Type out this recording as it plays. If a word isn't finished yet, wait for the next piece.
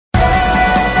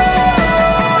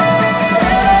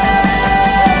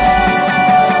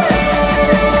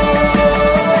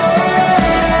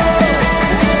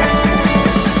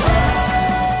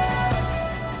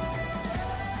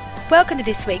Welcome to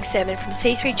this week's sermon from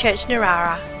C3 Church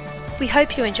Narara. We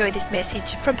hope you enjoy this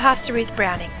message from Pastor Ruth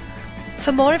Browning.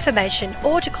 For more information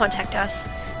or to contact us,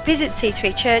 visit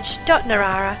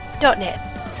c3church.narara.net.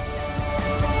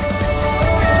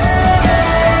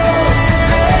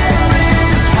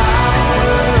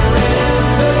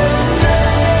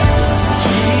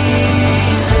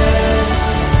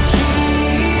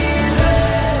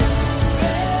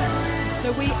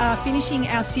 Finishing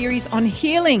our series on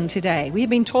healing today. We have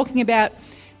been talking about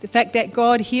the fact that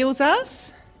God heals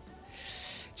us,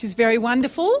 which is very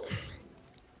wonderful.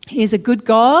 He is a good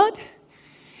God.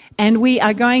 And we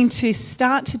are going to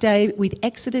start today with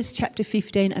Exodus chapter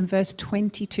 15 and verse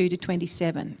 22 to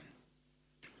 27.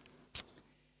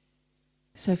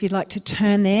 So if you'd like to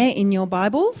turn there in your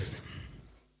Bibles,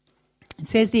 it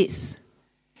says this.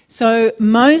 So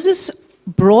Moses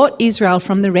brought Israel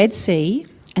from the Red Sea,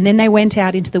 and then they went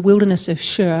out into the wilderness of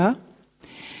Shur,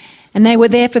 and they were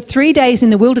there for 3 days in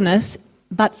the wilderness,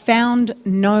 but found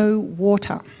no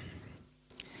water.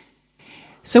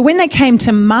 So when they came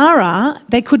to Marah,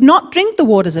 they could not drink the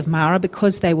waters of Marah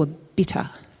because they were bitter.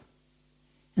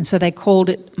 And so they called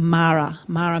it Marah.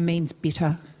 Marah means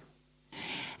bitter.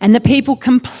 And the people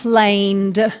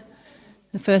complained,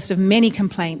 the first of many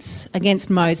complaints against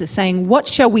Moses, saying, "What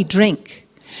shall we drink?"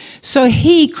 So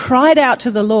he cried out to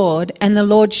the Lord, and the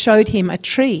Lord showed him a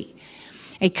tree.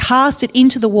 He cast it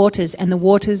into the waters, and the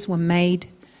waters were made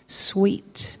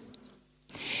sweet.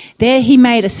 There he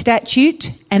made a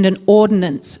statute and an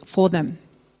ordinance for them,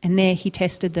 and there he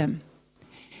tested them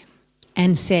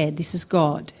and said, this is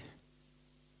God.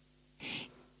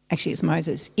 Actually, it's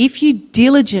Moses. If you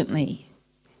diligently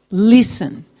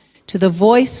listen to the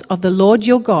voice of the Lord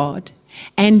your God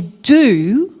and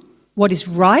do what is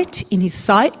right in his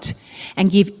sight,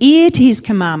 and give ear to his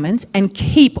commandments, and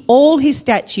keep all his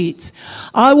statutes,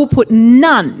 I will put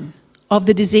none of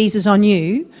the diseases on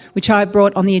you which I have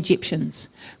brought on the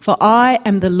Egyptians, for I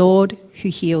am the Lord who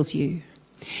heals you.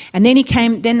 And then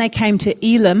they came to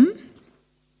Elim,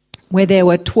 where there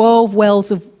were 12 wells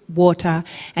of water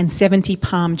and 70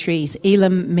 palm trees.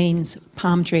 Elim means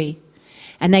palm tree.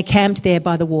 And they camped there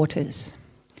by the waters.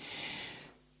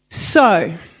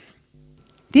 So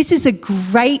this is a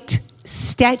great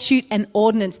statute and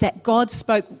ordinance that God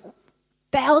spoke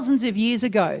thousands of years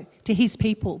ago to his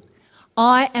people.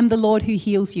 I am the Lord who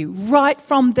heals you, right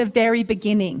from the very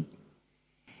beginning.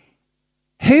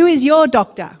 Who is your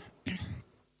doctor?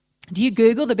 Do you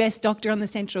Google the best doctor on the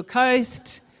Central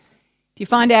Coast? Do you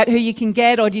find out who you can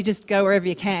get, or do you just go wherever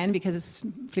you can because it's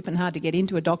flipping hard to get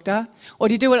into a doctor? Or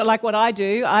do you do it like what I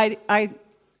do?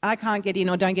 I can't get in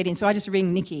or don't get in, so I just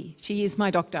ring Nikki. She is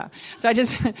my doctor. So I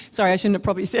just, sorry, I shouldn't have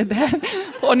probably said that.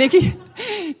 Poor Nikki.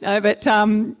 No, but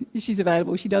she's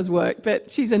available. She does work, but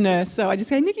she's a nurse. So I just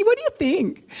say, Nikki, what do you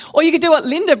think? Or you could do what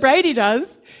Linda Brady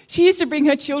does. She used to bring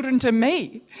her children to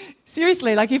me.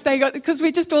 Seriously, like if they got, because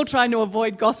we're just all trying to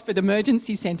avoid Gosford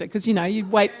Emergency Centre because, you know,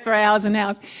 you'd wait for hours and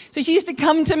hours. So she used to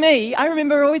come to me. I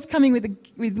remember always coming with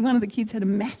one of the kids had a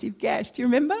massive gash. Do you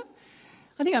remember?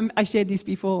 I think I shared this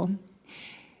before.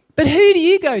 But who do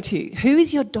you go to? Who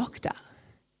is your doctor?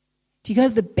 Do you go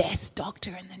to the best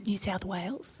doctor in the New South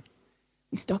Wales?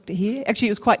 This doctor here? Actually,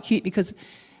 it was quite cute because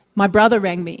my brother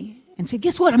rang me and said,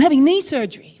 guess what? I'm having knee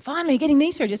surgery. Finally getting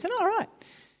knee surgery. I said, all right.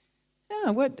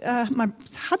 My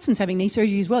Hudson's having knee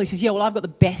surgery as well. He says, yeah, well, I've got the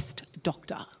best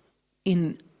doctor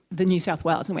in the New South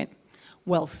Wales. And I went,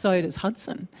 well, so does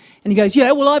Hudson. And he goes,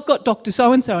 yeah, well, I've got Dr.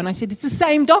 So-and-so. And I said, it's the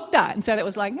same doctor. And so that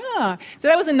was like, So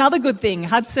that was another good thing.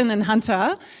 Hudson and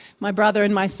Hunter, my brother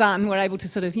and my son, were able to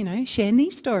sort of, share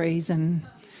knee stories and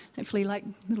hopefully like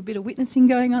a little bit of witnessing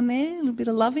going on there, a little bit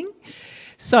of loving.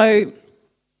 So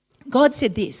God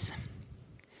said this,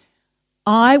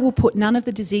 I will put none of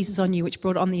the diseases on you which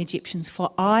brought on the Egyptians,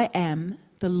 for I am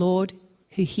the Lord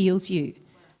who heals you.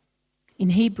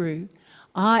 In Hebrew,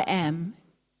 I am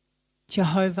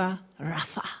Jehovah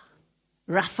Rapha.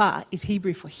 Rapha is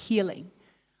Hebrew for healing.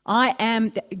 I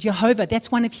am Jehovah. That's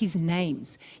one of his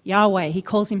names. Yahweh. He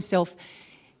calls himself.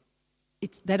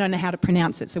 They don't know how to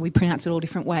pronounce it, so we pronounce it all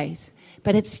different ways.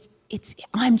 But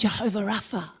I'm Jehovah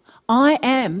Rapha. I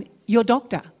am your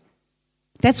doctor.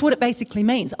 That's what it basically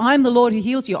means. I'm the Lord who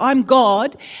heals you. I'm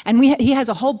God, and he has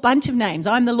a whole bunch of names.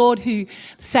 I'm the Lord who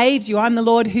saves you. I'm the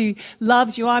Lord who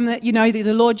loves you. I'm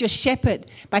the Lord your shepherd.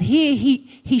 But here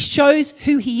he shows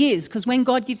who he is, because when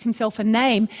God gives himself a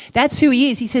name, that's who he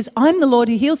is. He says, I'm the Lord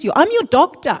who heals you. I'm your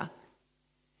doctor.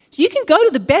 So you can go to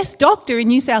the best doctor in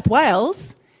New South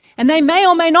Wales, and they may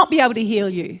or may not be able to heal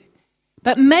you.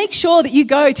 But make sure that you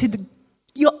go to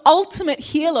your ultimate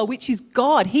healer, which is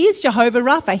God. He is Jehovah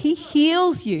Rapha. He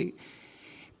heals you.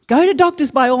 Go to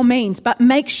doctors by all means, but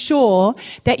make sure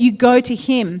that you go to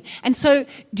him. And so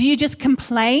do you just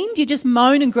complain? Do you just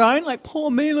moan and groan like,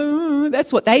 poor me?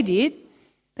 That's what they did.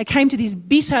 They came to this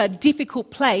bitter,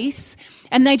 difficult place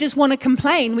and they just want to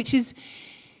complain, which is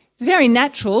very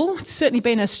natural. It's certainly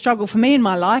been a struggle for me in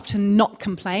my life to not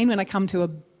complain when I come to a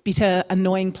bitter,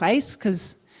 annoying place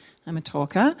because I'm a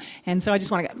talker. And so I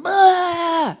just want to go,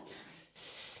 bah!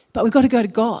 But we've got to go to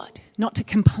God, not to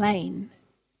complain,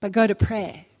 but go to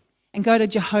prayer. And go to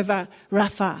Jehovah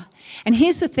Rapha. And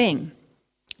here's the thing.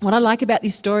 What I like about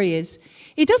this story is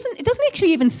it doesn't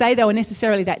actually even say they were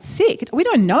necessarily that sick. We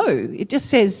don't know. It just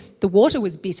says the water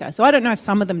was bitter. So I don't know if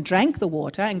some of them drank the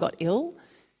water and got ill.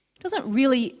 It doesn't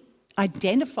really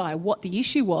identify what the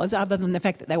issue was other than the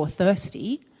fact that they were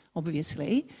thirsty,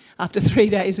 obviously, after 3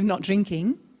 days of not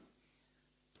drinking.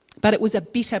 But it was a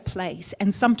bitter place.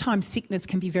 And sometimes sickness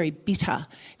can be very bitter,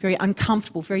 very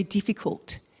uncomfortable, very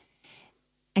difficult.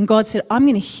 And God said, I'm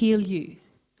going to heal you.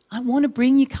 I want to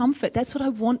bring you comfort. That's what I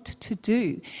want to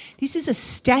do. This is a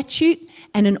statute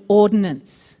and an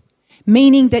ordinance,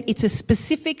 meaning that it's a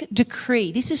specific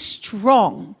decree. This is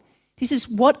strong. This is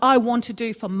what I want to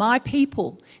do for my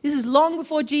people. This is long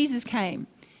before Jesus came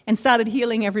and started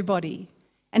healing everybody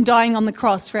and dying on the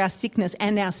cross for our sickness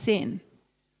and our sin.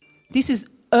 This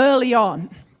is early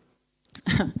on.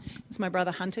 It's my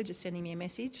brother Hunter just sending me a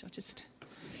message.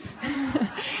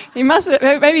 He must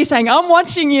maybe he's saying, I'm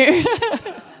watching you.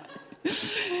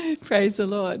 Praise the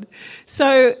Lord.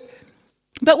 So,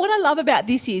 but what I love about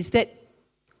this is that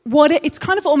it's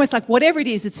kind of almost like whatever it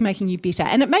is that's making you bitter,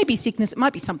 and it may be sickness, it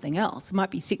might be something else. It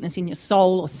might be sickness in your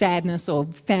soul or sadness or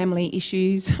family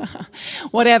issues,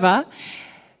 whatever.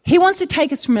 He wants to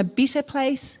take us from a bitter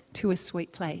place to a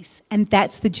sweet place, and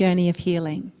that's the journey of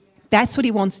healing. That's what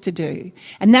he wants to do.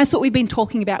 And that's what we've been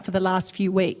talking about for the last few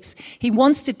weeks. He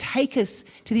wants to take us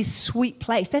to this sweet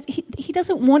place. He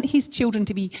doesn't want his children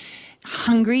to be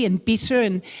hungry and bitter,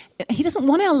 and he doesn't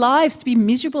want our lives to be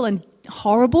miserable and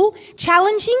horrible.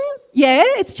 Challenging? Yeah,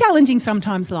 it's challenging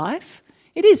sometimes, life.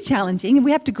 It is challenging and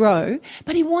we have to grow,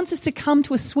 but he wants us to come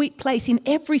to a sweet place in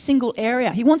every single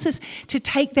area. He wants us to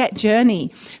take that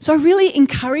journey. So I really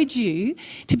encourage you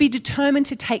to be determined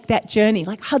to take that journey,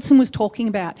 like Hudson was talking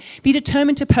about. Be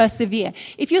determined to persevere.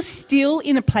 If you're still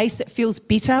in a place that feels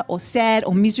bitter or sad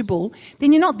or miserable,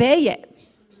 then you're not there yet.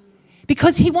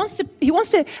 Because he wants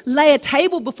to lay a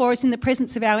table before us in the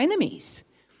presence of our enemies.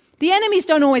 The enemies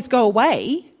don't always go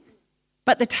away.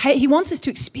 But he wants us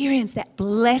to experience that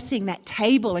blessing, that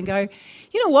table, and go,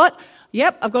 you know what?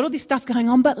 Yep, I've got all this stuff going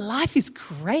on, but life is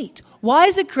great. Why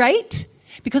is it great?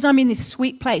 Because I'm in this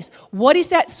sweet place. What is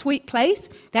that sweet place?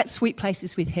 That sweet place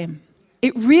is with him.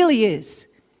 It really is.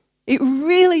 It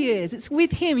really is. It's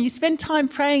with him. You spend time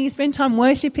praying, you spend time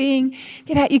worshipping,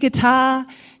 get out your guitar,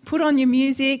 put on your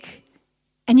music,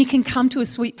 and you can come to a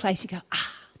sweet place. You go,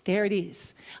 there it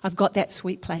is. I've got that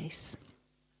sweet place.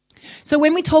 So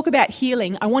when we talk about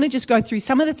healing, I want to just go through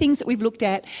some of the things that we've looked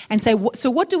at and say, so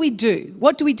what do we do?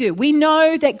 What do we do? We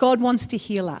know that God wants to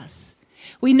heal us.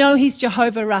 We know he's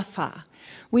Jehovah Rapha.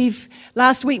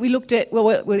 Last week we looked at,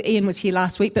 Ian was here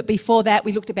last week, but before that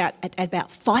we looked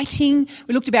about fighting.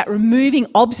 We looked about removing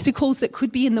obstacles that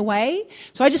could be in the way.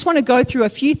 So I just want to go through a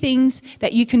few things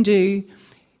that you can do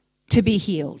to be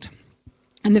healed.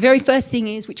 And the very first thing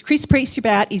is, which Chris preached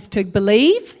about, is to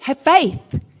believe, have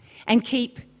faith, and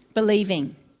keep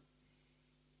believing.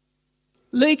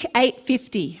 Luke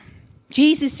 8:50,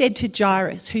 Jesus said to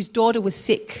Jairus, whose daughter was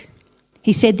sick,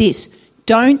 he said this,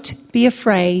 don't be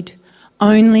afraid,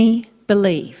 only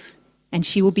believe, and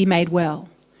she will be made well.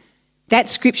 That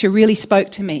scripture really spoke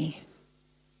to me.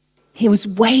 He was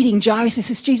waiting. Jairus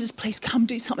says, Jesus, please come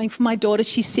do something for my daughter.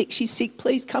 She's sick.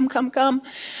 Please come.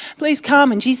 Please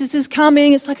come. And Jesus is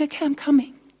coming. It's like, okay, I'm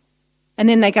coming. And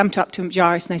then they come up to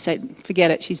Jairus and they say,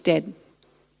 forget it, she's dead.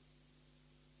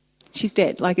 She's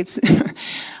dead. Like it's,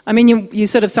 I mean, you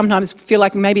sort of sometimes feel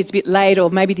like maybe it's a bit late or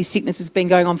maybe this sickness has been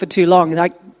going on for too long.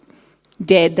 Like,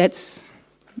 dead, that's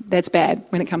bad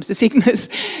when it comes to sickness.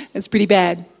 It's pretty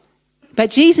bad.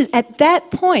 But Jesus at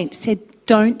that point said,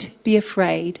 don't be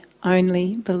afraid,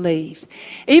 only believe.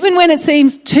 Even when it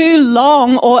seems too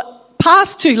long or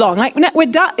past too long, like we're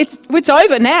done, it's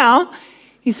over now.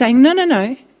 He's saying,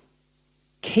 no,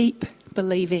 keep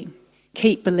believing.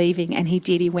 Keep believing. And he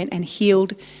did. He went and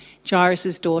healed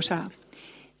Jairus' daughter.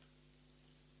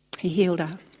 He healed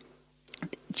her.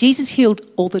 Jesus healed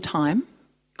all the time,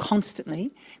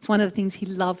 constantly. It's one of the things he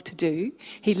loved to do.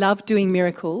 He loved doing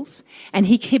miracles, and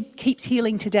he keeps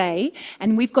healing today,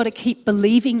 and we've got to keep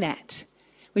believing that.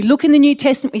 We look in the New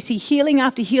Testament, we see healing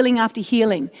after healing after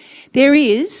healing. There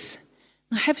is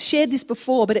I have shared this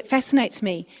before, but it fascinates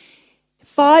me.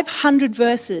 500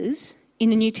 verses in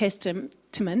the New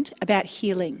Testament about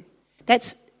healing.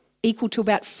 That's equal to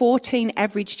about 14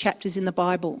 average chapters in the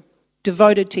Bible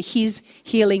devoted to his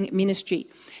healing ministry.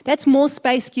 That's more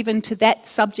space given to that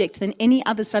subject than any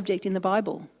other subject in the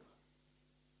Bible.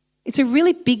 It's a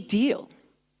really big deal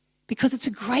because it's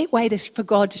a great way for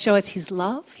God to show us his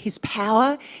love, his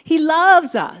power. He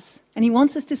loves us and he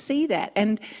wants us to see that.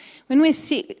 And when we're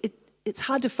sick, it's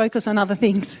hard to focus on other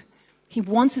things. He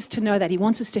wants us to know that. He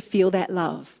wants us to feel that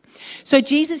love. So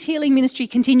Jesus' healing ministry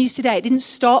continues today. It didn't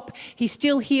stop. He's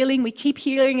still healing. We keep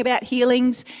hearing about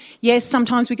healings. Yes,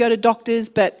 sometimes we go to doctors,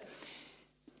 but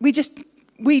we just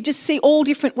see all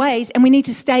different ways, and we need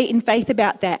to stay in faith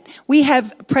about that. We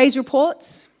have praise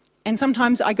reports, and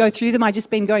sometimes I go through them. I've just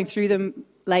been going through them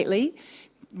lately,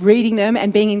 reading them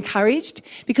and being encouraged,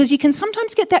 because you can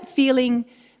sometimes get that feeling,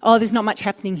 oh, there's not much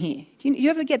happening here. Do you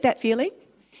ever get that feeling?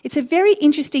 It's a very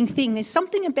interesting thing. There's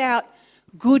something about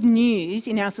good news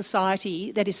in our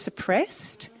society that is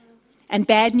suppressed and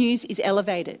bad news is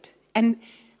elevated. And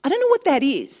I don't know what that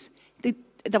is.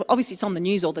 Obviously, it's on the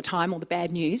news all the time, all the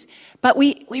bad news. But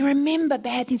we remember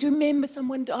bad things. Remember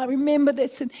someone died. Remember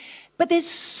this. But there's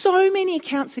so many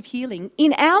accounts of healing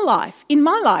in our life, in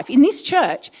my life, in this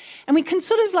church. And we can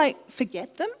sort of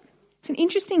forget them. It's an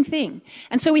interesting thing.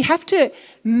 And so we have to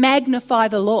magnify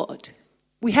the Lord.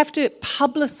 We have to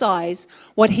publicise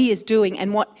what he is doing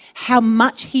and how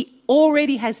much he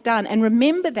already has done, and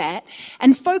remember that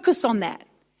and focus on that.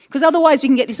 Because otherwise we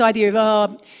can get this idea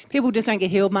of, people just don't get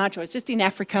healed much, or it's just in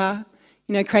Africa.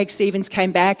 You know, Craig Stevens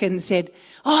came back and said,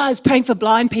 I was praying for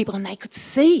blind people and they could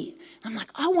see. And I'm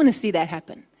like, I want to see that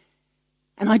happen.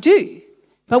 And I do.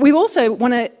 But we also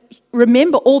want to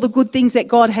remember all the good things that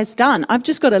God has done. I've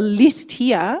just got a list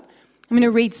here. I'm going to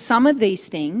read some of these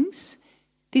things.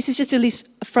 This is just a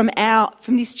list from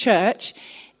this church.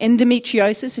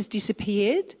 Endometriosis has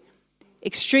disappeared.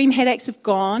 Extreme headaches have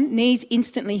gone. Knees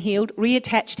instantly healed.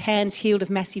 Reattached hands healed of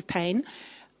massive pain.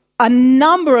 A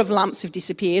number of lumps have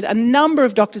disappeared. A number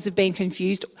of doctors have been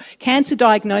confused. Cancer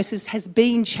diagnosis has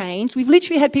been changed. We've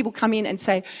literally had people come in and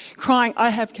say, crying,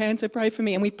 I have cancer, pray for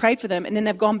me. And we've prayed for them. And then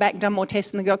they've gone back and done more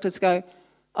tests and the doctors go,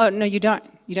 oh, no, you don't.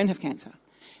 You don't have cancer.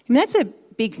 I mean, that's a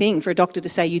big thing for a doctor to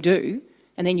say you do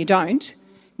and then you don't.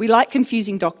 We like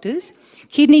confusing doctors.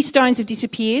 Kidney stones have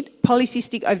disappeared.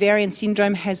 Polycystic ovarian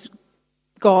syndrome has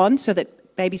gone so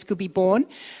that babies could be born.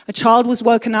 A child was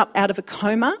woken up out of a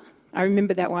coma. I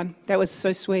remember that one. That was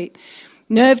so sweet.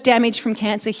 Nerve damage from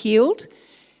cancer healed.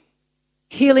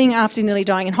 Healing after nearly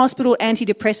dying in hospital.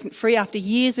 Antidepressant-free after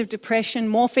years of depression.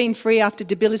 Morphine-free after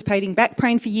debilitating back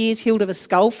pain for years. Healed of a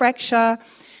skull fracture.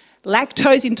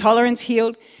 Lactose intolerance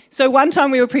healed. So one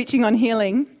time we were preaching on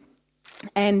healing,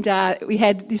 and we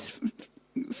had this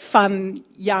fun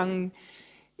young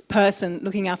person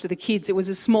looking after the kids. It was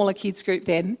a smaller kids group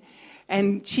then.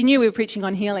 And she knew we were preaching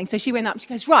on healing. So she went up, she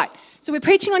goes, right, so we're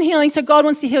preaching on healing, so God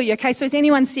wants to heal you, okay? So is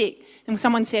anyone sick? And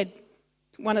someone said,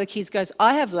 one of the kids goes,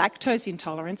 I have lactose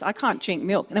intolerance, I can't drink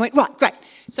milk. And they went, right, great.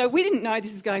 So we didn't know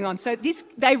this was going on. So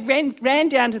they ran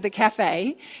down to the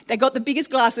cafe, they got the biggest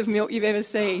glass of milk you've ever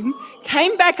seen,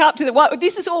 came back up to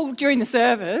this is all during the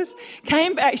service,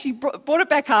 came back, she brought it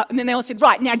back up, and then they all said,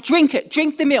 right, now drink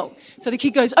the milk. So the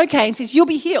kid goes, okay, and says, you'll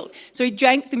be healed. So he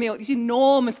drank the milk, this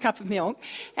enormous cup of milk,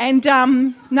 and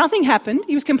nothing happened.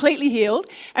 He was completely healed.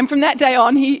 And from that day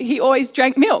on, he always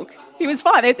drank milk. He was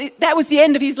fine. That was the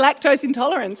end of his lactose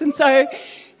intolerance. And so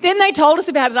then they told us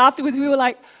about it afterwards. We were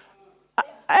like,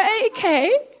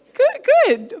 okay,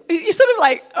 good. You're sort of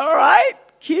like, all right,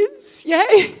 kids,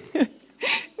 yay.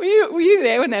 Were you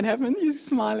there when that happened? You're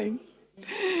smiling.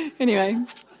 Anyway,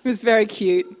 it was very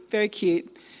cute, very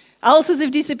cute. Ulcers have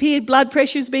disappeared. Blood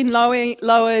pressure has been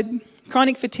lowered.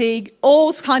 Chronic fatigue,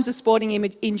 all kinds of sporting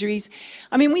injuries.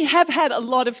 I mean, we have had a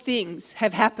lot of things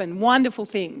have happened, wonderful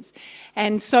things.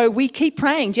 And so we keep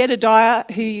praying. Jedediah,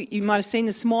 who you might have seen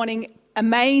this morning,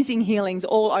 amazing healings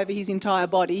all over his entire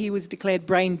body. He was declared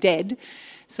brain dead.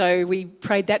 So we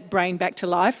prayed that brain back to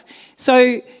life.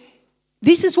 So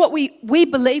this is what we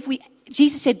believe.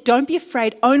 Jesus said, don't be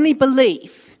afraid, only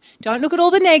believe. Don't look at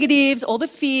all the negatives, all the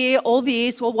fear, all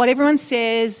this, or what everyone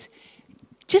says.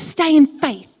 Just stay in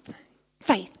faith.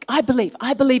 Faith. I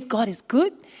believe God is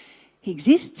good. He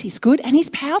exists, he's good, and he's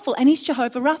powerful, and he's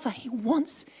Jehovah Rapha. He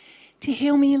wants to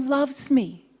heal me. He loves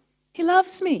me. He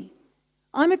loves me.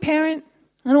 I'm a parent.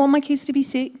 I don't want my kids to be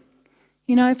sick.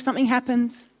 You know, if something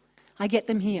happens, I get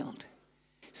them healed.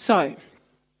 So,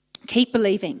 keep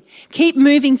believing. Keep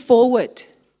moving forward.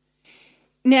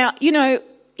 Now, you know,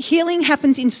 healing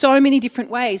happens in so many different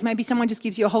ways. Maybe someone just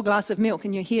gives you a whole glass of milk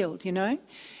and you're healed, you know.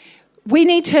 we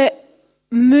need to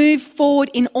move forward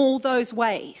in all those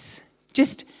ways.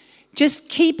 Just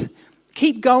keep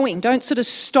going. Don't sort of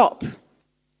stop.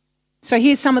 So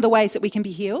here's some of the ways that we can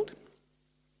be healed.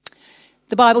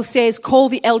 The Bible says, call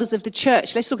the elders of the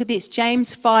church. Let's look at this.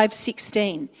 James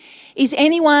 5:16. Is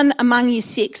anyone among you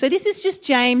sick? So this is just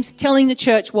James telling the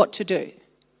church what to do.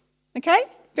 Okay?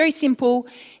 Very simple.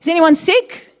 Is anyone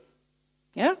sick?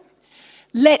 Yeah.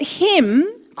 Let him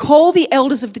call the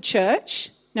elders of the church.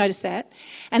 Notice that.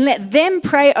 And let them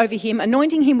pray over him,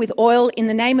 anointing him with oil in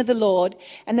the name of the Lord.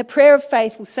 And the prayer of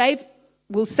faith will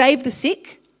save the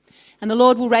sick, and the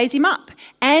Lord will raise him up.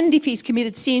 And if he's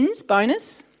committed sins,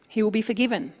 bonus, he will be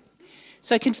forgiven.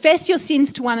 So confess your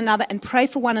sins to one another and pray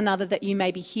for one another that you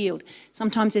may be healed.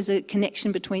 Sometimes there's a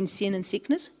connection between sin and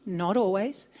sickness. Not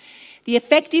always. The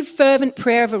effective, fervent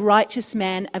prayer of a righteous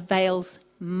man avails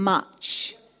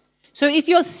much. So if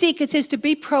you're sick, it says to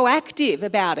be proactive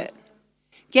about it.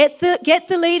 Get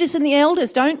the leaders and the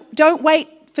elders. Don't wait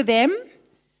for them.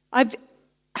 I've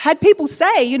had people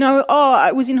say,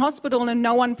 I was in hospital and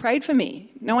no one prayed for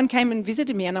me. No one came and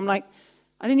visited me. And I'm like,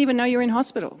 I didn't even know you were in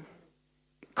hospital.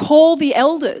 Call the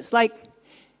elders.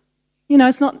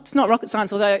 It's not rocket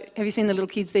science, although have you seen the little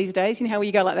kids these days? You know how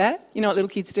you go like that? You know what little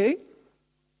kids do?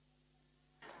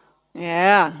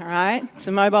 Yeah, all right. It's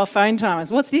a mobile phone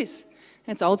timers. What's this?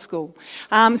 That's old school.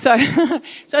 So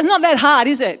it's not that hard,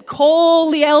 is it? Call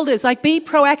the elders. Be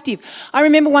proactive. I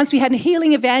remember once we had a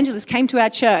healing evangelist came to our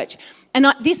church. And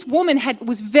this woman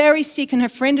was very sick, and her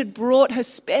friend had brought her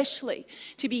specially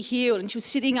to be healed. And she was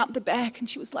sitting up the back, and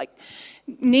she was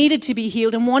needed to be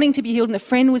healed and wanting to be healed. And the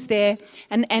friend was there,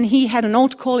 and he had an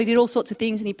altar call. He did all sorts of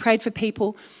things, and he prayed for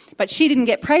people. But she didn't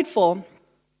get prayed for.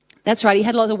 That's right, he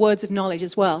had a lot of words of knowledge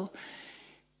as well.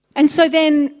 And so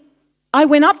then I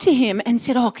went up to him and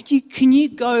said, can you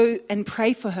go and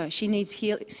pray for her? She needs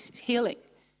healing.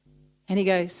 And he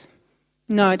goes,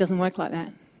 no, it doesn't work like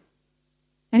that.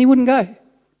 And he wouldn't go.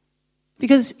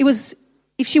 Because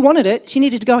if she wanted it, she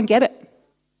needed to go and get it.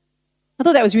 I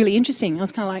thought that was really interesting. I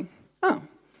was kind of like,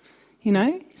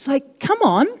 it's come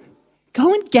on,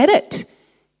 go and get it.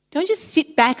 Don't just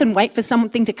sit back and wait for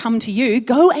something to come to you.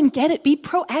 Go and get it. Be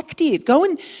proactive. Go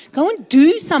and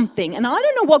do something. And I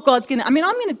don't know what God's going to... I'm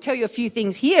going to tell you a few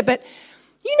things here, but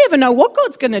you never know what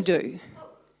God's going to do.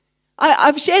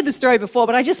 I've shared the story before,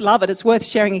 but I just love it. It's worth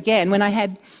sharing again. When I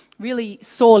had really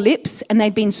sore lips, and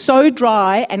they'd been so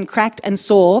dry and cracked and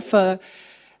sore for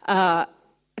a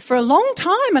long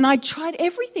time, and I tried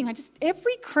everything.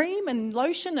 Every cream and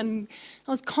lotion, and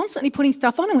I was constantly putting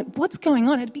stuff on. I went, what's going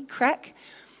on? I had a big crack.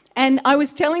 And I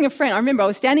was telling a friend, I remember I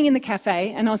was standing in the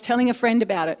cafe and I was telling a friend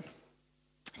about it.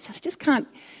 I said, I just can't,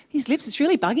 these lips, it's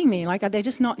really bugging me. They're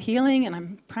just not healing, and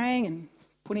I'm praying and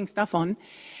putting stuff on.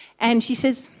 And she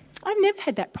says, I've never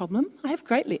had that problem. I have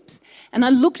great lips. And I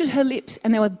looked at her lips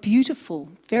and they were beautiful,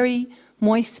 very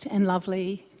moist and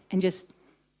lovely and just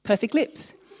perfect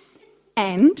lips.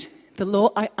 And the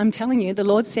Lord, I'm telling you, the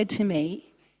Lord said to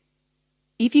me,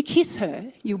 if you kiss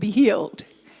her, you'll be healed.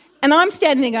 And I'm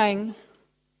standing there going...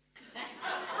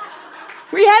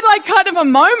 We had kind of a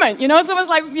moment, it's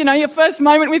almost your first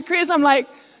moment with Chris. I'm like,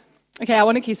 okay, I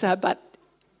want to kiss her, but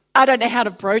I don't know how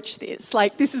to broach this.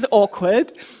 This is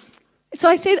awkward. So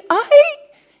I said, I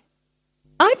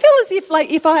feel as if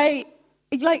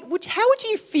how would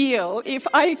you feel if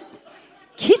I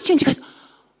kissed you? And she goes,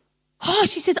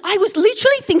 she says, I was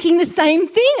literally thinking the same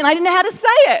thing and I didn't know how to say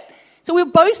it. So we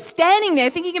were both standing there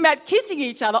thinking about kissing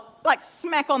each other,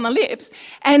 smack on the lips.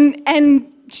 And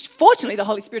fortunately, the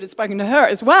Holy Spirit had spoken to her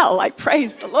as well.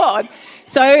 Praise the Lord.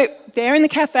 So there in the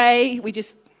cafe, we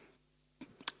just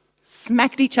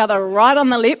smacked each other right on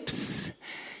the lips.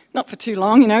 Not for too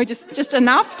long, just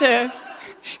enough to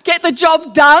get the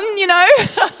job done,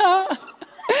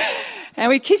 And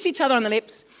we kissed each other on the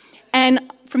lips.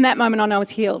 And from that moment on, I was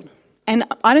healed. And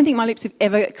I don't think my lips have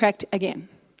ever cracked again.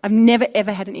 I've never,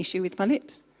 ever had an issue with my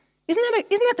lips. Isn't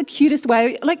that the cutest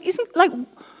way?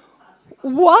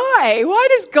 Why? Why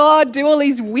does God do all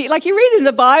these weird... you read in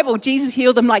the Bible, Jesus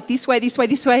healed them this way, this way,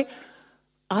 this way.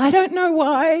 I don't know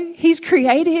why. He's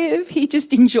creative. He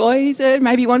just enjoys it.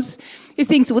 Maybe he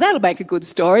thinks, well, that'll make a good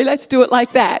story. Let's do it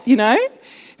like that,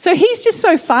 So he's just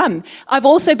so fun. I've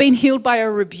also been healed by a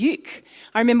rebuke.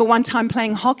 I remember one time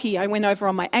playing hockey, I went over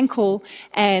on my ankle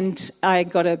and I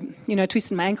got a twist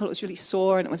in my ankle. It was really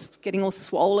sore and it was getting all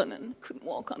swollen and couldn't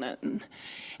walk on it.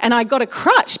 And I got a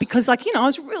crutch because, I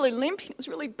was really limping. It was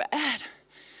really bad.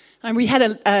 And we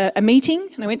had a meeting,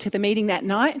 and I went to the meeting that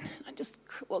night. And I just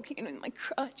walking in with my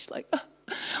crutch,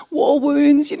 war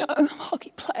wounds, I'm a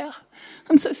hockey player.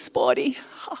 I'm so sporty.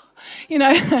 you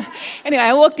know. Anyway,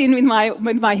 I walked in with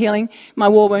my healing, my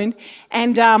war wound,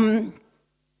 and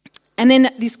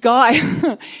then this guy,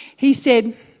 he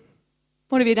said,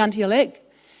 "What have you done to your leg?"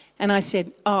 And I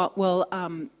said, "Oh, well,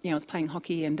 I was playing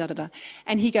hockey and da-da-da."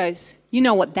 And he goes, "You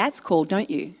know what that's called, don't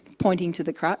you?" Pointing to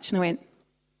the crutch. And I went,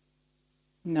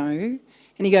 "No."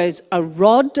 And he goes, "A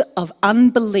rod of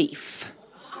unbelief."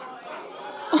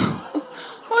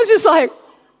 I was just like,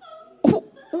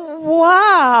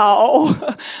 wow.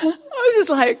 I was just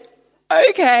like,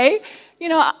 okay. You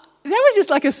know, that was just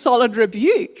like a solid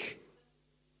rebuke.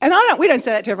 And we don't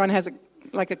say that to everyone who has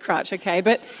a crutch, okay?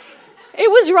 But it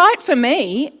was right for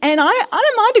me, and I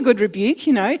don't mind a good rebuke,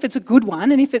 you know, if it's a good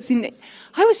one, and if it's in...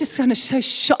 I was just kind of so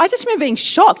shocked. I just remember being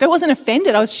shocked. I wasn't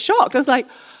offended. I was shocked. I was like,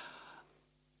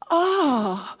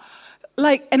 oh.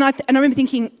 Like, and I remember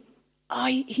thinking, oh,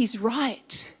 he's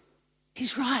right.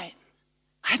 He's right.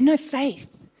 I have no faith.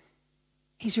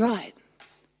 He's right.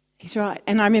 He's right.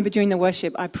 And I remember during the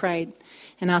worship, I prayed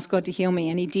and asked God to heal me,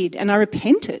 and he did. And I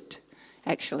repented,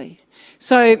 actually.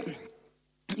 So...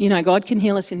 you know, God can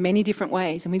heal us in many different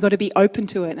ways, and we've got to be open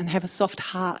to it and have a soft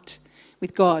heart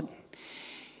with God.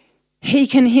 He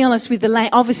can heal us with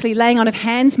obviously laying on of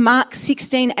hands, Mark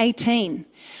 16:18.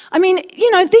 I mean, you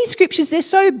know, these scriptures, they're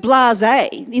so blasé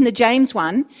in the James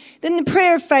one. Then the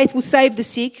prayer of faith will save the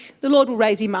sick. The Lord will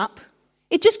raise him up.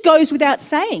 It just goes without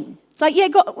saying. It's like, yeah,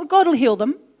 God will heal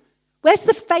them. Well, that's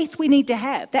the faith we need to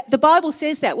have. The Bible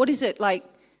says that. What is it? Like,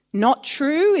 not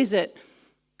true? Is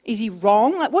he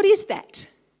wrong? Like, what is that?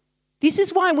 This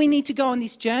is why we need to go on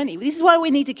this journey. This is why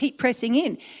we need to keep pressing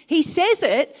in. He says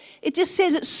it just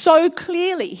says it so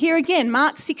clearly. Here again,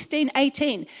 Mark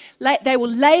 16:18. They will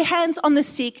lay hands on the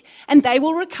sick and they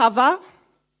will recover.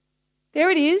 There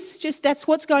it is. Just that's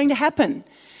what's going to happen.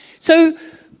 So,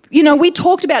 you know, we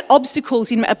talked about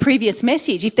obstacles in a previous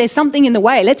message. If there's something in the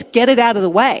way, let's get it out of the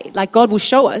way. Like God will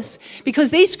show us. Because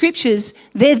these scriptures,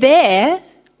 they're there.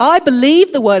 I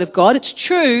believe the word of God. It's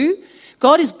true.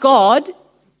 God is God.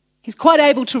 He's quite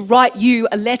able to write you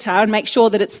a letter and make sure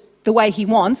that it's the way he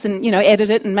wants and, you know, edit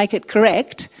it and make it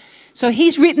correct. So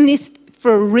he's written this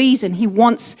for a reason. He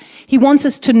wants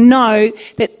us to know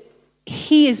that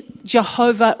he is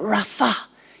Jehovah Rapha.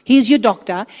 He is your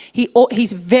doctor.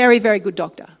 He's a very, very good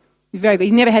doctor. Very good.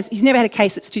 He's never had a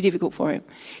case that's too difficult for him.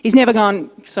 He's never gone,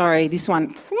 sorry, this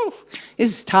one, this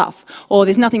is tough, or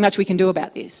there's nothing much we can do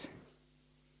about this.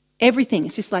 Everything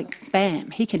is just like,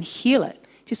 bam, he can heal it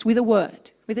just with a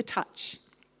word, with a touch.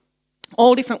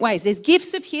 All different ways. There's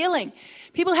gifts of healing.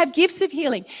 People have gifts of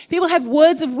healing. People have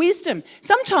words of wisdom.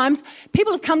 Sometimes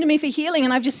people have come to me for healing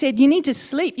and I've just said, you need to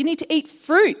sleep. You need to eat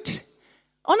fruit.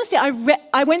 Honestly,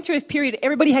 I went through a period,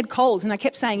 everybody had colds and I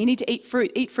kept saying, you need to eat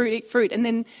fruit, eat fruit, eat fruit. And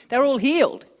then they're all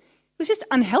healed. It was just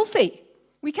unhealthy.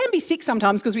 We can be sick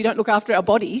sometimes because we don't look after our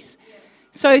bodies.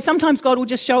 So sometimes God will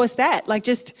just show us that. Like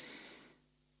just,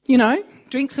 you know,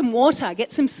 drink some water,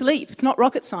 get some sleep. It's not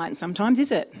rocket science sometimes,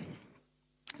 is it?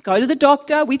 Go to the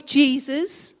doctor with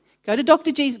Jesus. Go to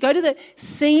Dr. Jesus. Go to the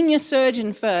senior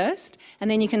surgeon first, and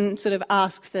then you can sort of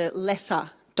ask the lesser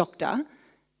doctor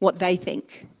what they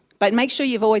think. But make sure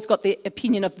you've always got the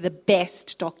opinion of the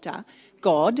best doctor,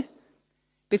 God,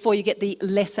 before you get the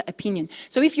lesser opinion.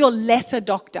 So if your lesser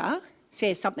doctor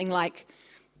says something like,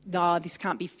 no, this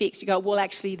can't be fixed, you go, well,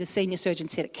 actually, the senior surgeon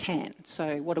said it can.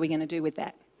 So what are we going to do with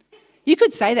that? You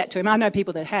could say that to him. I know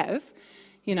people that have.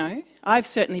 You know, I've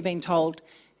certainly been told,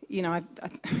 you know,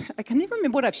 I can never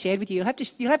remember what I've shared with you.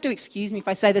 You'll have to excuse me if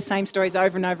I say the same stories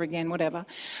over and over again, whatever.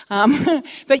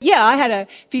 But yeah, I had a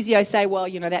physio say, well,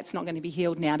 you know, that's not going to be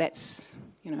healed now. That's,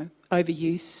 you know,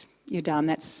 overuse. You're done.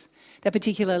 That's that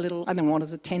particular little, I don't know what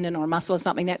is a tendon or a muscle or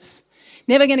something. That's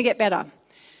never going to get better. And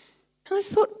I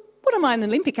just thought, what am I, an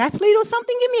Olympic athlete or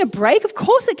something? Give me a break. Of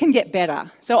course it can get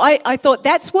better. So I thought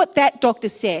that's what that doctor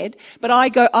said. But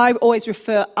I always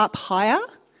refer up higher.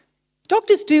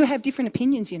 Doctors do have different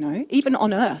opinions, you know, even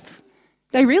on earth.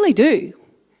 They really do.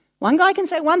 One guy can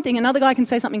say one thing, another guy can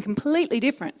say something completely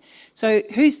different. So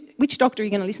which doctor are you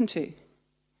going to listen to?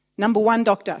 Number one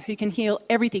doctor who can heal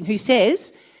everything, who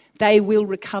says they will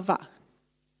recover.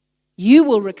 You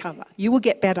will recover. You will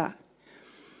get better.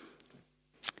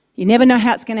 You never know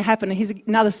how it's going to happen. Here's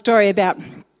another story about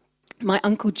my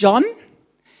Uncle John.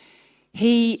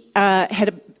 He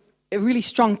had a really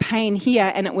strong pain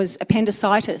here, and it was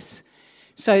appendicitis.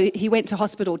 So he went to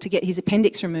hospital to get his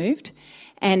appendix removed.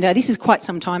 And this is quite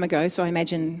some time ago, so I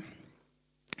imagine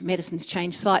medicine's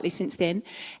changed slightly since then.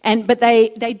 But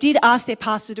they did ask their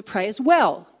pastor to pray as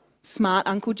well. Smart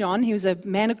Uncle John, he was a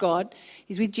man of God.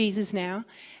 He's with Jesus now.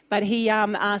 But he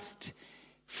asked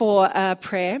for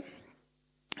prayer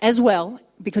as well,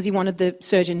 because he wanted the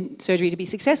surgery to be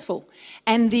successful.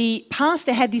 And the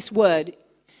pastor had this word,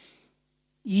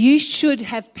 you should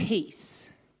have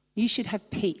peace. You should have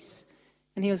peace.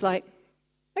 And he was like,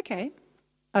 okay,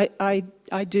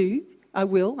 I do. I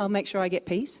will. I'll make sure I get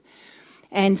peace.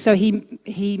 And so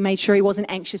he made sure he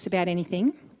wasn't anxious about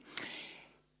anything.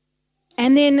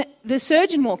 And then the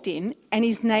surgeon walked in and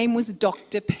his name was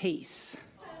Dr. Peace.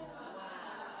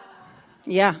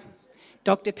 Yeah,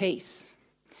 Dr. Peace.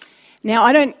 Now,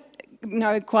 I don't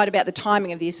know quite about the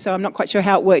timing of this, so I'm not quite sure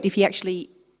how it worked, if he actually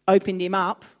opened him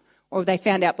up or if they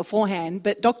found out beforehand.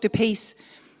 But Dr. Peace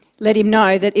let him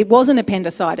know that it wasn't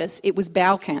appendicitis, it was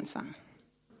bowel cancer.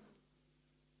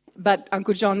 But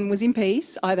Uncle John was in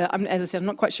peace. As I said, I'm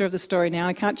not quite sure of the story now.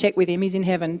 I can't check with him. He's in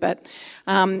heaven. But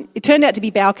it turned out to be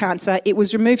bowel cancer. It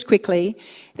was removed quickly.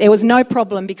 There was no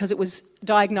problem because it was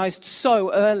diagnosed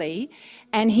so early.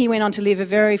 And he went on to live a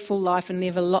very full life and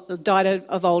died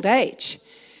of old age.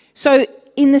 So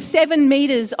in the 7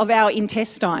 metres of our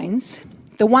intestines,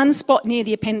 the one spot near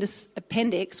the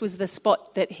appendix was the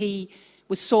spot that he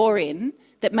was sore in,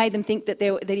 that made them think that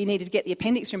he needed to get the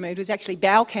appendix removed, was actually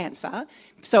bowel cancer.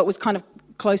 So it was kind of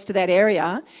close to that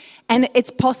area. And it's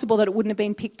possible that it wouldn't have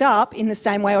been picked up in the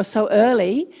same way or so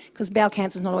early, because bowel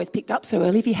cancer is not always picked up so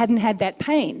early, if he hadn't had that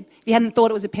pain. If he hadn't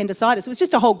thought it was appendicitis. It was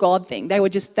just a whole God thing. They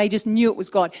just knew it was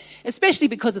God, especially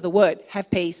because of the word, have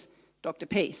peace, Dr.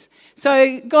 Peace.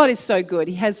 So God is so good.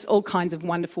 He has all kinds of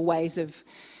wonderful ways of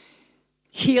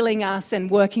healing us and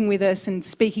working with us and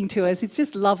speaking to us. It's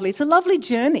just lovely. It's a lovely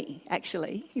journey,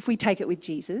 actually, if we take it with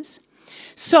Jesus.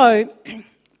 So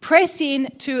press in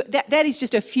to, that is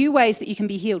just a few ways that you can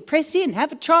be healed. Press in,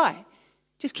 have a try.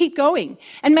 Just keep going.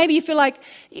 And maybe you feel like,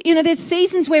 there's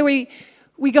seasons where we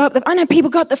go up, I know people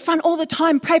go up the front all the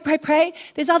time, pray, pray, pray.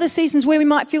 There's other seasons where we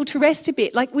might feel to rest a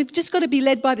bit. Like, we've just got to be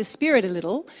led by the Spirit a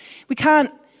little. We can't,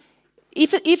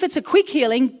 if it's a quick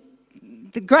healing,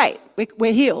 great,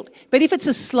 we're healed. But if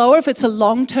it's a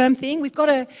long-term thing, we've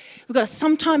got to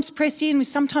sometimes press in, we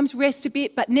sometimes rest a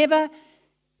bit, but never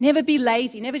be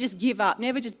lazy, never just give up,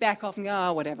 never just back off and go,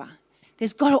 oh, whatever.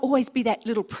 There's got to always be that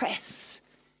little press,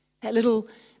 that little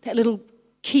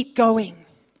keep going.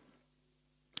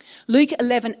 Luke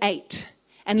 11:8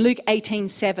 and Luke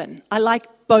 18:7. I like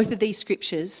both of these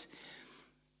scriptures.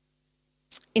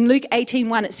 In Luke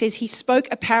 18:1, it says, he spoke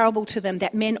a parable to them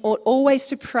that men ought always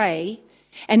to pray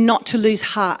and not to lose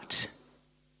heart.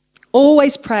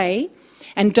 Always pray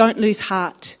and don't lose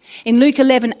heart. In Luke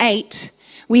 11:8,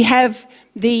 we have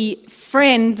the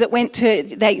friend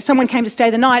that someone came to stay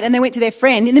the night, and they went to their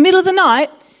friend in the middle of the night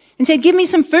and said, give me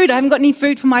some food. I haven't got any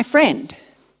food for my friend.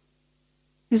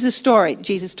 This is a story that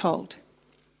Jesus told.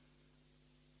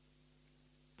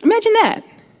 Imagine that.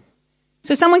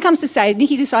 So someone comes to stay,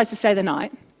 Nikki decides to stay the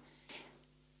night,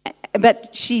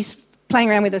 but she's playing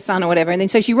around with her son or whatever, and then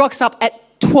so she rocks up at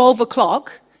 12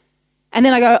 o'clock, and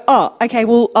then I go, oh, okay,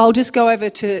 well, I'll just go over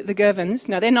to the Gervins.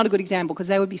 No, they're not a good example because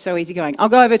they would be so easygoing. I'll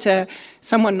go over to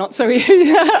someone not so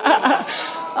easy.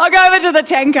 I'll go over to the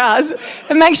 10 cars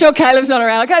and make sure Caleb's not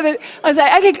around. Okay, I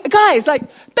say, okay, guys, like,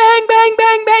 bang, bang,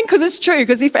 bang, bang, because it's true,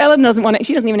 because if Ellen doesn't want to,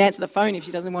 she doesn't even answer the phone if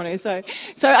she doesn't want to. So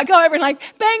I go over and like,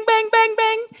 bang, bang, bang,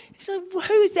 bang. She's like, well,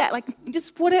 who's that? Like,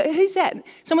 just, who's that?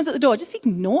 Someone's at the door. Just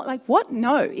ignore. Like, what?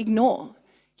 No, ignore.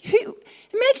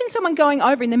 Imagine someone going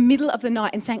over in the middle of the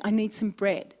night and saying, I need some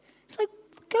bread. It's like,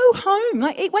 go home.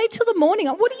 Like, wait till the morning.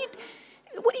 What are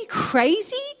you,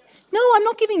 crazy? No, I'm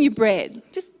not giving you bread.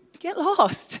 Just get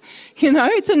lost.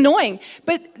 It's annoying.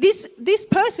 But this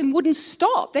person wouldn't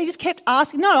stop. They just kept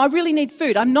asking, no, I really need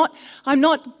food. I'm not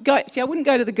going. See, I wouldn't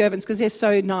go to the Gervins because they're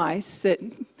so nice that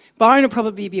Byron will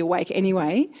probably be awake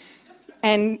anyway.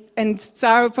 And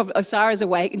Sarah's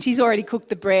awake and she's already cooked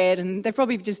the bread, and they're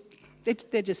probably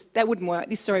that wouldn't work.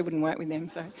 This story wouldn't work with them,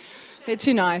 so they're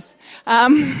too nice.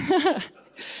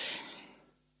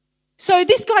 So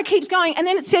this guy keeps going, and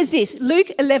then it says this, Luke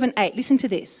 11:8. Listen to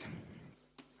this.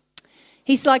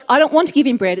 He's like, I don't want to give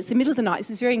him bread. It's the middle of the night.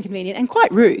 This is very inconvenient and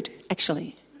quite rude,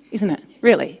 actually, isn't it?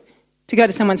 Really, to go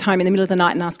to someone's home in the middle of the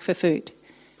night and ask for food.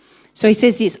 So he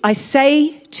says this, I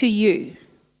say to you,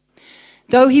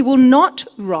 though he will not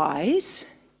rise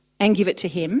and give it to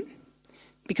him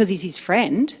because he's his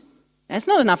friend, that's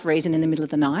not enough reason in the middle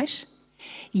of the night.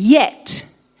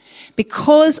 Yet,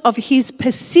 because of his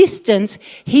persistence,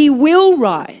 he will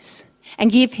rise and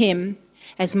give him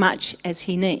as much as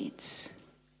he needs.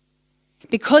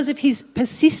 Because of his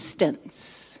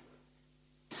persistence.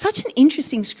 Such an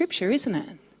interesting scripture, isn't it?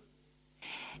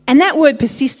 And that word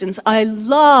persistence, I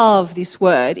love this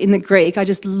word in the Greek. I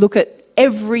just look at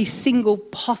every single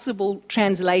possible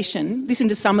translation. Listen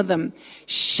to some of them.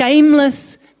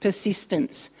 Shameless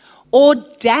persistence,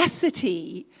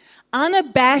 audacity,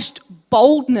 unabashed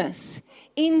boldness,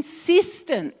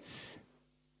 insistence.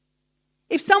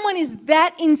 If someone is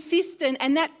that insistent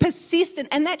and that persistent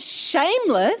and that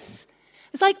shameless,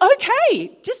 it's like,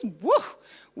 okay, just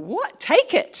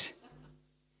take it.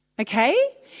 Okay?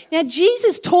 Now,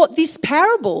 Jesus taught this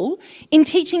parable in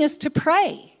teaching us to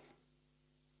pray.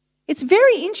 It's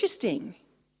very interesting.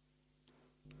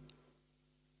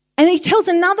 And he tells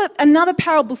another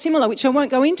parable similar, which I won't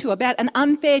go into, about an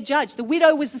unfair judge. The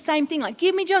widow was the same thing, like,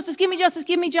 give me justice, give me justice,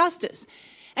 give me justice.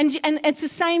 And it's the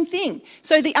same thing.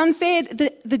 So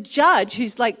the judge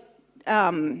who's like,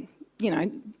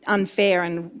 unfair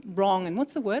and wrong, and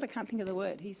what's the word? I can't think of the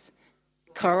word. He's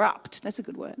corrupt. That's a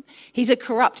good word. He's a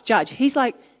corrupt judge. He's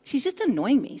like, she's just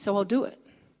annoying me, so I'll do it.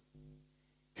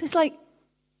 So it's like,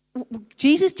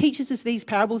 Jesus teaches us these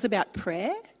parables about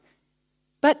prayer,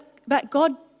 but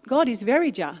God is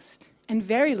very just and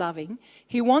very loving.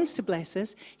 He wants to bless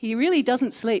us. He really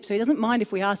doesn't sleep, so he doesn't mind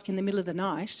if we ask in the middle of the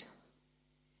night.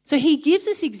 So he gives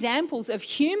us examples of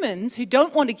humans who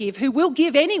don't want to give, who will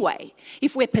give anyway,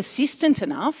 if we're persistent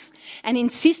enough and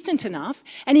insistent enough.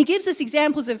 And he gives us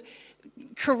examples of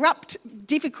corrupt,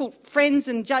 difficult friends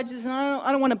and judges, and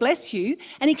I don't want to bless you.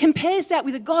 And he compares that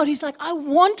with a God who's like, I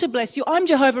want to bless you. I'm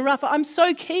Jehovah Rapha. I'm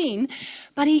so keen.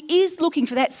 But he is looking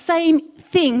for that same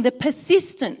thing, the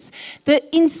persistence, the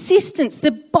insistence,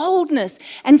 the boldness.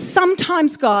 And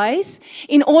sometimes, guys,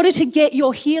 in order to get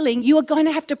your healing, you are going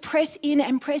to have to press in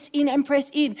and press in and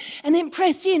press in and then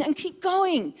press in and keep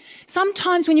going.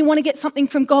 Sometimes when you want to get something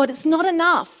from God, it's not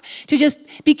enough to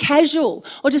just be casual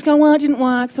or just go, well, it didn't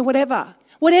work, so whatever.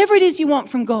 Whatever it is you want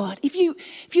from God, if you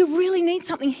really need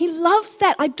something, he loves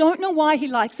that. I don't know why he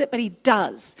likes it, but he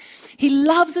does. He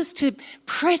loves us to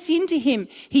press into him.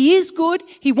 He is good.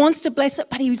 He wants to bless it,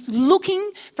 but he's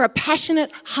looking for a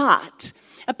passionate heart.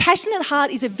 A passionate heart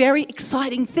is a very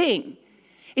exciting thing.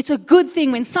 It's a good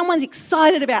thing when someone's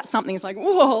excited about something. It's like,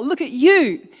 whoa, look at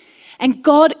you. And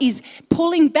God is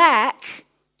pulling back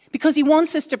because he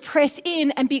wants us to press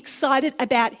in and be excited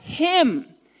about him.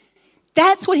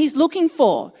 That's what he's looking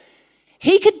for.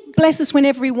 He could bless us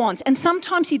whenever he wants, and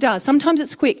sometimes he does. Sometimes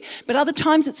it's quick, but other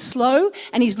times it's slow,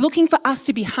 and he's looking for us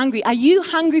to be hungry. Are you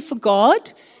hungry for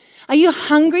God? Are you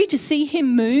hungry to see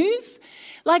him move?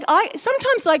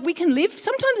 Sometimes we can live,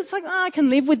 sometimes it's like, I can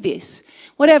live with this.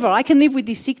 Whatever, I can live with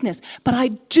this sickness. But I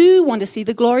do want to see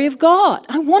the glory of God.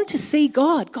 I want to see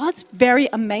God. God's very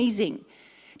amazing.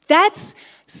 That's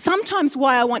sometimes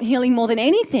why I want healing more than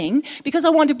anything, because I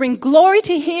want to bring glory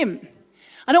to him.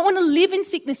 I don't want to live in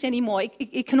sickness anymore.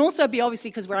 It can also be obviously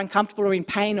because we're uncomfortable or in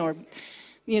pain or,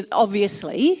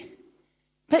 obviously.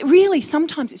 But really,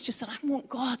 sometimes it's just that I want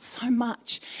God so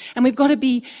much. And we've got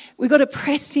to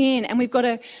press in and we've got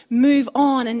to move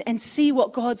on and see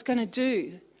what God's going to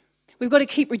do. We've got to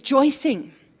keep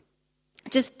rejoicing.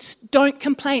 Just don't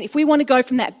complain. If we want to go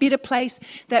from that bitter place,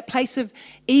 that place of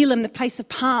Elim, the place of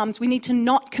palms, we need to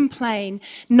not complain,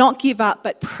 not give up,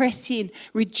 but press in,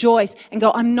 rejoice, and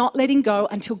go, I'm not letting go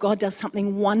until God does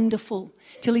something wonderful,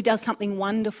 till he does something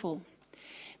wonderful.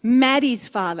 Maddie's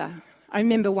father, I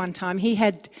remember one time, he's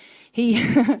had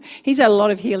a lot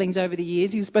of healings over the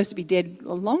years. He was supposed to be dead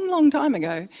a long, long time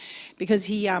ago because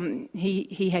he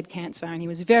had cancer and he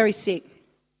was very sick.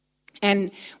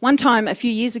 And one time, a few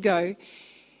years ago,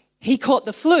 he caught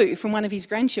the flu from one of his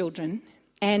grandchildren,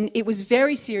 and it was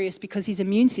very serious because his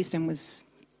immune system was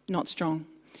not strong.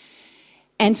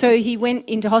 And so he went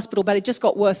into hospital, but it just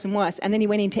got worse and worse, and then he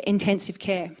went into intensive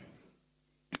care.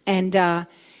 And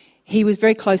he was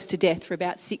very close to death for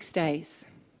about 6 days.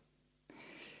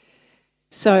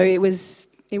 So it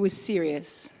was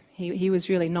serious. He was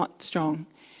really not strong.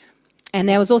 And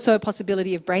there was also a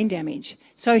possibility of brain damage.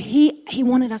 So he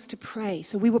wanted us to pray.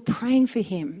 So we were praying for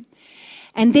him.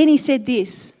 And then he said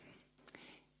this.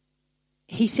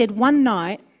 He said one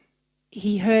night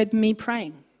he heard me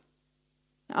praying.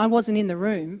 I wasn't in the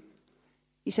room.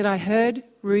 He said, I heard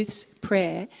Ruth's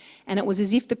prayer, and it was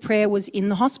as if the prayer was in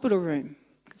the hospital room.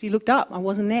 Because he looked up, I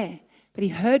wasn't there. But he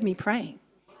heard me praying.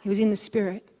 He was in the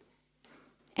spirit.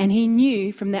 And he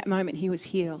knew from that moment he was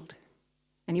healed.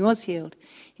 And he was healed.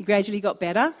 He gradually got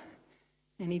better,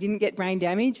 and he didn't get brain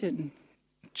damage and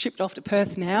tripped off to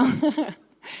Perth now.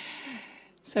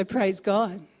 So praise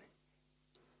God.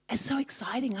 It's so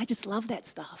exciting. I just love that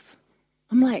stuff.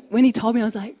 I'm like, when he told me, I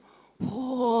was like,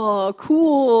 oh,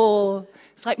 cool.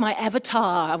 It's like my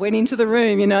avatar. I went into the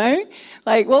room,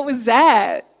 Like, what was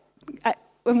that?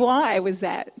 And why was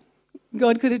that?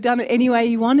 God could have done it any way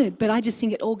he wanted, but I just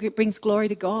think it all brings glory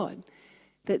to God.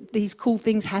 That these cool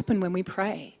things happen when we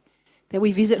pray. that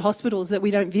we visit hospitals that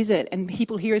we don't visit, and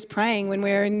people hear us praying when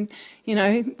we're in,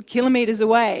 kilometres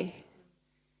away.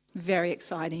 Very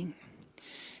exciting.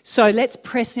 So let's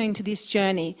press into this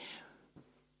journey.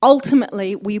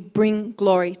 Ultimately, we bring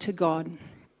glory to God.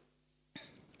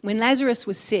 When Lazarus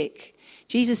was sick,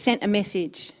 Jesus sent a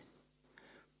message.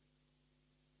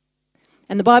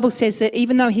 And the Bible says that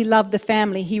even though he loved the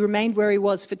family, he remained where he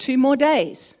was for 2 more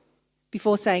days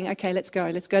before saying, okay, let's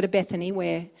go to Bethany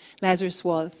where Lazarus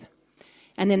was.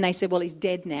 And then they said, well, he's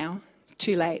dead now. It's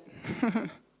too late.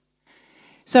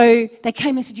 So they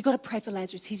came and said, you've got to pray for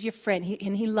Lazarus. He's your friend.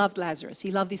 And he loved Lazarus.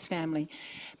 He loved his family.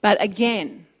 But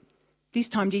again, this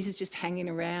time Jesus just hanging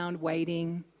around,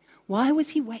 waiting. Why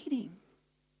was he waiting?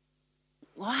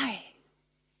 Why?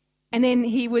 And then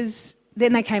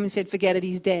they came and said, forget it,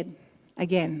 he's dead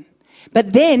again.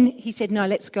 But then he said, no,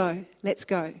 let's go.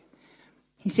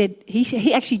 He said,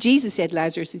 Jesus said,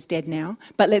 Lazarus is dead now,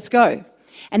 but let's go.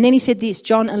 And then he said this,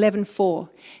 John 11:4,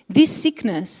 this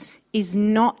sickness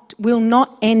will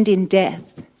not end in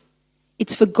death.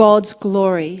 It's for God's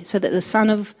glory, so that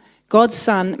the God's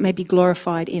Son may be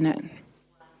glorified in it.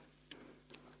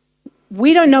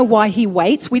 We don't know why he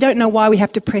waits. We don't know why we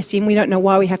have to press in. We don't know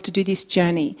why we have to do this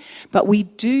journey. But we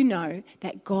do know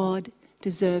that God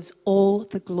deserves all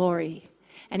the glory.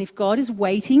 And if God is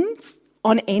waiting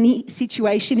on any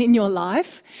situation in your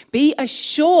life, be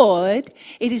assured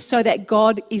it is so that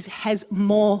God has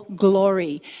more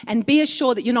glory. And be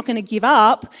assured that you're not going to give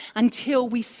up until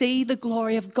we see the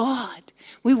glory of God.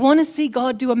 We want to see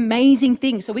God do amazing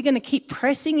things. So we're going to keep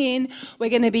pressing in. We're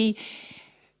going to be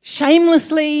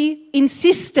shamelessly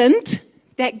insistent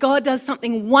that God does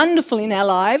something wonderful in our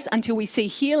lives until we see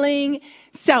healing,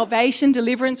 salvation,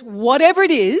 deliverance, whatever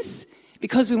it is,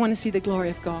 because we want to see the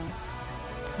glory of God.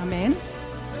 Amen.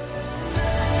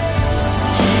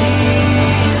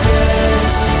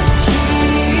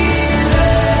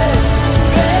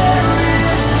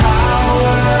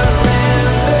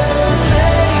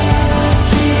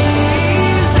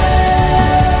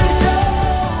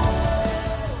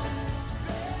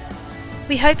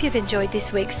 We hope you've enjoyed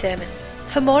this week's sermon.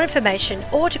 For more information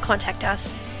or to contact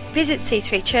us, visit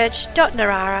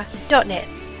c3church.narara.net.